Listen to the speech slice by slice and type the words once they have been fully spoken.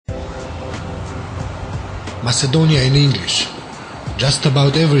Macedonia in English. Just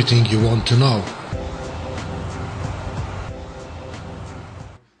about everything you want to know.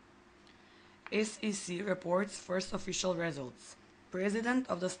 SEC reports first official results. President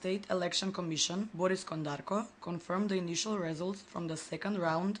of the State Election Commission, Boris Kondarko, confirmed the initial results from the second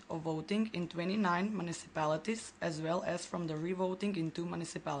round of voting in 29 municipalities, as well as from the revoting in 2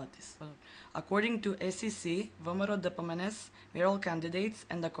 municipalities. According to SEC, VMRO DPMN's mayoral candidates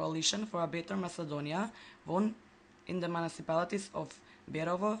and the Coalition for a Better Macedonia won in the municipalities of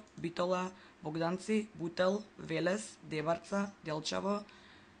Berovo, Bitola, Bogdanci, Butel, Veles, Devarca, Delčevo,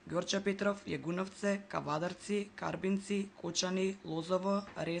 Gorče Petrov, Jegunovce, Kavadarci, Karbinci, Kočani, Lozovo,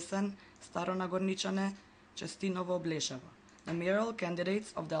 Resen, Staronagorničane, Čestinovo, Bleševo. The mayoral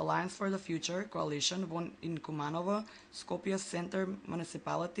candidates of the Alliance for the Future coalition won in Kumanovo, Skopje Center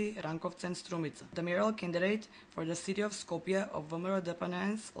Municipality, Rankovce and Strumica. The mayoral candidate for the city of Skopje of VMRO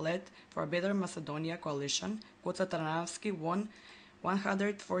DPMN's led for a Better Macedonia coalition, Goca Trnavski, won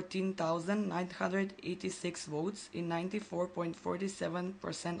 114,986 votes in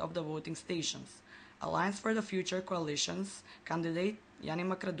 94.47% of the voting stations. Alliance for the Future coalition's candidate Yanni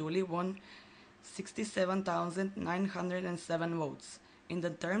Makraduli won 67,907 votes. In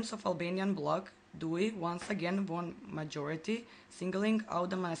the terms of Albanian bloc, DUI once again won majority, singling out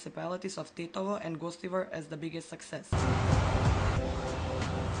the municipalities of Tetovo and Gostivar as the biggest success.